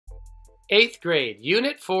8th grade,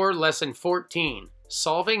 Unit 4, Lesson 14,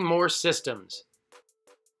 Solving More Systems.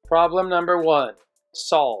 Problem number 1,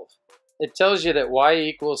 solve. It tells you that y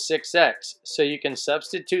equals 6x, so you can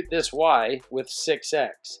substitute this y with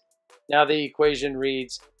 6x. Now the equation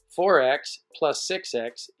reads 4x plus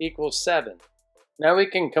 6x equals 7. Now we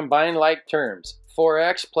can combine like terms.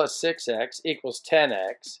 4x plus 6x equals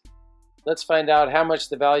 10x. Let's find out how much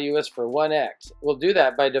the value is for 1x. We'll do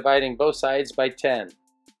that by dividing both sides by 10.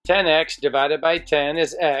 10x divided by 10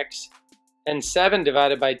 is x, and 7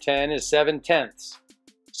 divided by 10 is 7/10.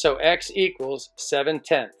 So x equals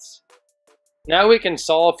 7/10. Now we can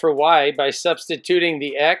solve for y by substituting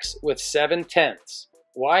the x with 7/10.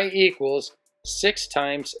 Y equals 6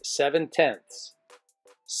 times 7/10.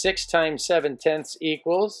 6 times 7/10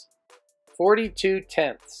 equals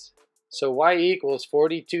 42/10. So y equals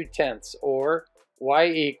 42/10, or y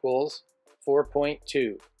equals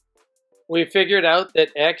 4.2. We figured out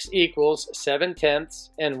that x equals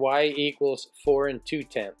 7/10 and y equals 4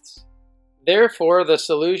 2/10. Therefore, the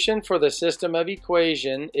solution for the system of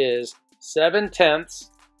equation is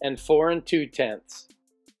 7/10 and 4 2/10.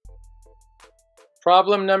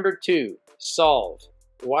 Problem number 2, solve.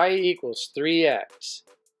 Y equals 3x.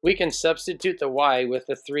 We can substitute the y with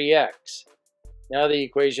the 3x. Now the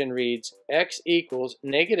equation reads x equals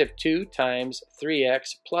 -2 times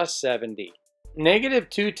 3x plus 70.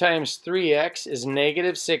 -2 times 3x is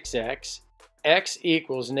 -6x. X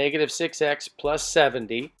equals -6x plus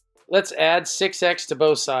 70. Let's add 6x to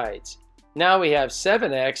both sides. Now we have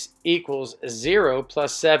 7x equals 0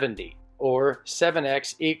 plus 70, or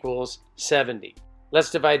 7x equals 70.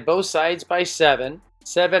 Let's divide both sides by 7.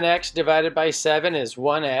 7x divided by 7 is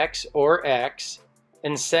 1x, or x,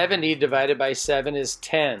 and 70 divided by 7 is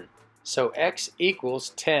 10. So x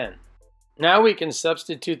equals 10. Now we can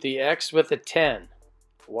substitute the x with a 10.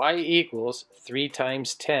 Y equals 3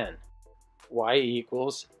 times 10. Y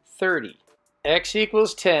equals 30. X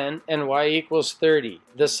equals 10 and y equals 30.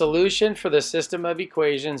 The solution for the system of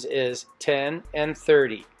equations is 10 and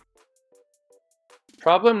 30.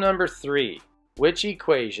 Problem number 3. Which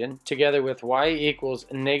equation, together with y equals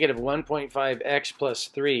 -1.5x plus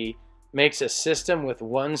 3, makes a system with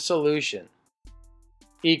one solution?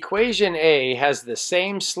 Equation A has the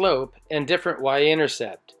same slope and different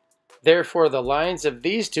y-intercept. Therefore, the lines of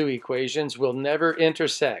these two equations will never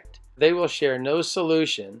intersect. They will share no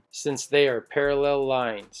solution since they are parallel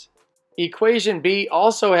lines. Equation B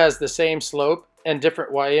also has the same slope and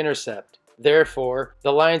different y-intercept. Therefore,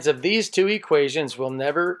 the lines of these two equations will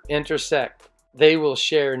never intersect. They will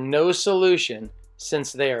share no solution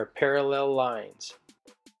since they are parallel lines.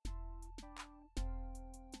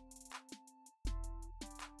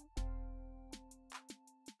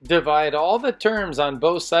 Divide all the terms on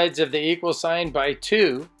both sides of the equal sign by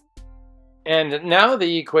 2, and now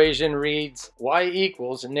the equation reads y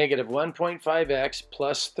equals -1.5x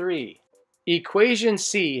plus 3. Equation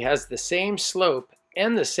C has the same slope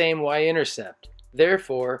and the same y-intercept.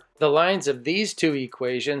 Therefore, the lines of these two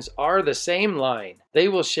equations are the same line. They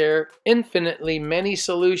will share infinitely many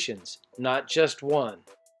solutions, not just one.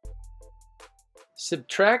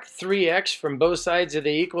 Subtract 3x from both sides of the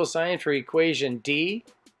equal sign for equation D,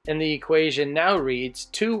 and the equation now reads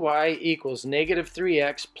 2y equals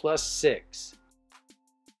 -3x plus 6.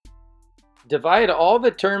 Divide all the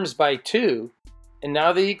terms by 2, and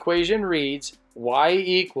now the equation reads y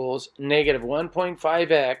equals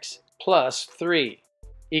 -1.5x plus 3.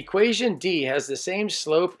 Equation D has the same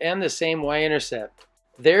slope and the same y-intercept.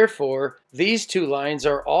 Therefore, these two lines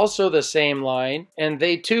are also the same line, and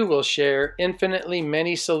they too will share infinitely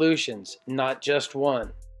many solutions, not just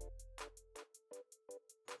one.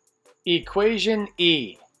 Equation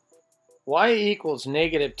E. Y equals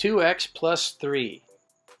 -2x plus 3.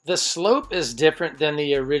 The slope is different than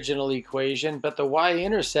the original equation, but the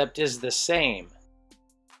y-intercept is the same.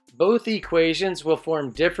 Both equations will form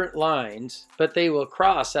different lines, but they will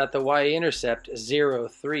cross at the y-intercept 0,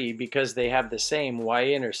 3 because they have the same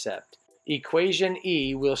y-intercept. Equation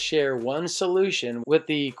E will share one solution with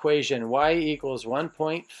the equation y equals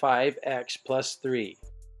 1.5x plus 3.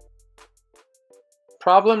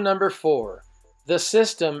 Problem number 4. The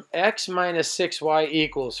system x minus 6y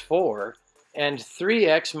equals 4 and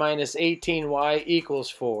 3x minus 18y equals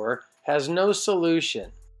 4 has no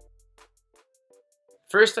solution.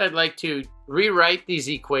 First, I'd like to rewrite these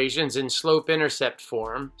equations in slope-intercept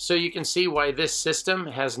form so you can see why this system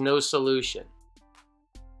has no solution.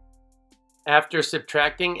 After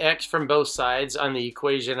subtracting x from both sides on the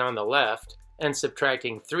equation on the left, and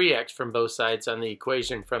subtracting 3x from both sides on the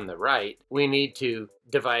equation from the right, we need to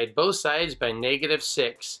divide both sides by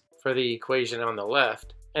 -6 for the equation on the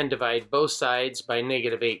left, and divide both sides by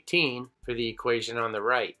 -18 for the equation on the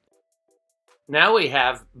right. Now we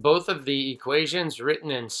have both of the equations written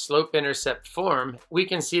in slope-intercept form. We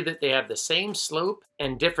can see that they have the same slope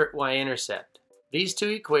and different y-intercept. These two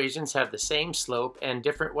equations have the same slope and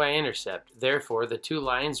different y-intercept. Therefore, the two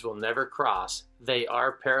lines will never cross. They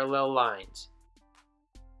are parallel lines.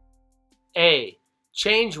 A.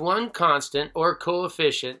 Change one constant or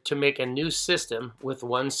coefficient to make a new system with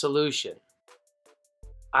one solution.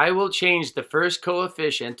 I will change the first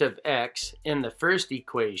coefficient of x in the first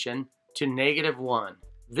equation to -1.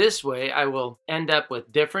 This way I will end up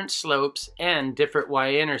with different slopes and different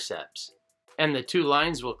y-intercepts, and the two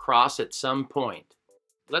lines will cross at some point.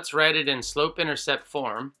 Let's write it in slope-intercept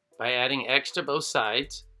form by adding x to both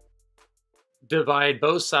sides. Divide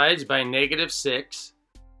both sides by -6,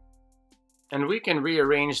 and we can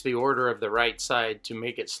rearrange the order of the right side to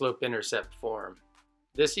make it slope-intercept form.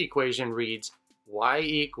 This equation reads y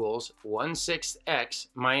equals 1/6 x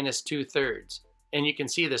minus 2/3. And you can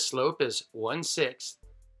see the slope is 1/6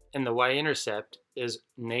 and the y-intercept is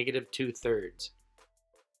 -2/3.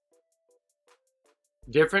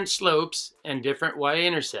 Different slopes and different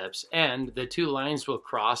y-intercepts, and the two lines will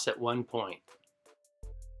cross at one point.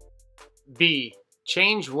 B.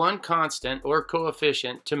 Change one constant or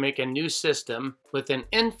coefficient to make a new system with an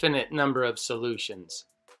infinite number of solutions.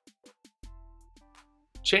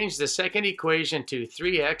 Change the second equation to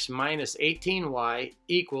 3x minus 18y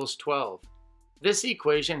equals 12. This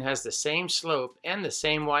equation has the same slope and the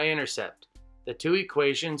same y-intercept. The two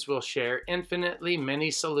equations will share infinitely many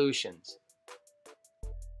solutions.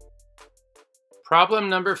 Problem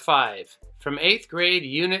number 5, from 8th grade,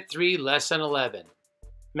 Unit 3, Lesson 11.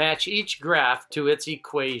 Match each graph to its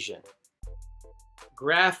equation.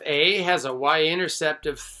 Graph A has a y-intercept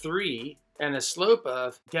of 3 and a slope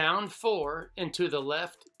of down 4 and to the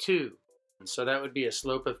left 2. So that would be a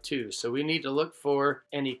slope of 2. So we need to look for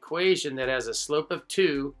an equation that has a slope of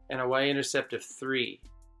 2 and a y-intercept of 3.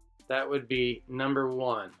 That would be number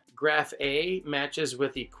 1. Graph A matches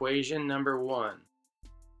with equation number 1.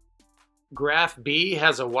 Graph B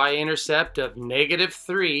has a y-intercept of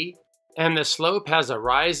 -3, and the slope has a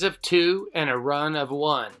rise of 2 and a run of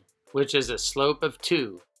 1, which is a slope of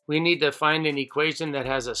 2. We need to find an equation that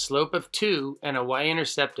has a slope of 2 and a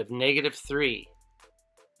y-intercept of -3.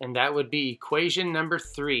 And that would be equation number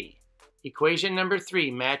 3. Equation number 3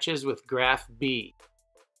 matches with graph B.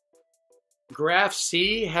 Graph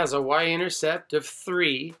C has a y-intercept of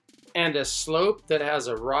 3 and a slope that has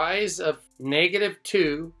a rise of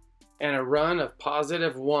 -2 and a run of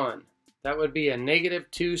 +1. That would be a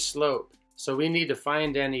 -2 slope. So we need to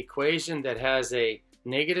find an equation that has a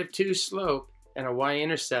 -2 slope and a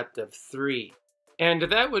y-intercept of 3. And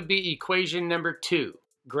that would be equation number 2.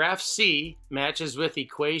 Graph C matches with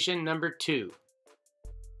equation number 2.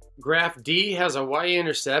 Graph D has a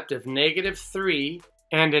y-intercept of -3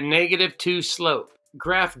 and a -2 slope.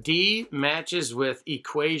 Graph D matches with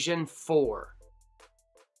equation 4.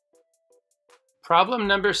 Problem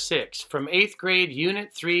number 6 from 8th grade,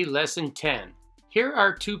 Unit 3, Lesson 10. Here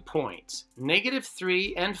are 2 points,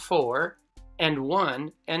 -3 and 4, and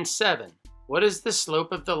 1 and 7. What is the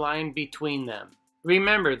slope of the line between them?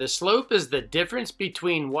 Remember, the slope is the difference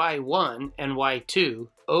between y1 and y2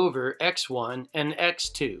 over x1 and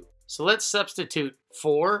x2. So let's substitute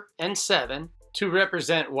 4 and 7 to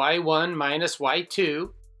represent y1 minus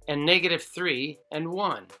y2, and -3 and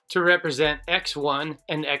 1 to represent x1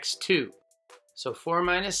 and x2. So 4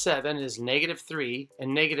 minus 7 is -3,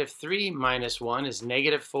 and -3 minus 1 is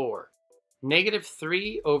 -4.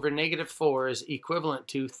 -3 over -4 is equivalent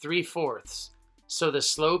to 3/4. So the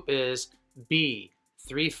slope is B,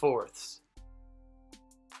 3/4.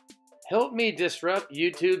 Help me disrupt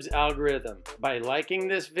YouTube's algorithm by liking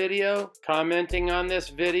this video, commenting on this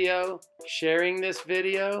video, sharing this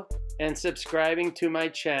video, and subscribing to my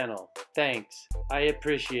channel. Thanks. I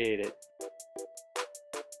appreciate it.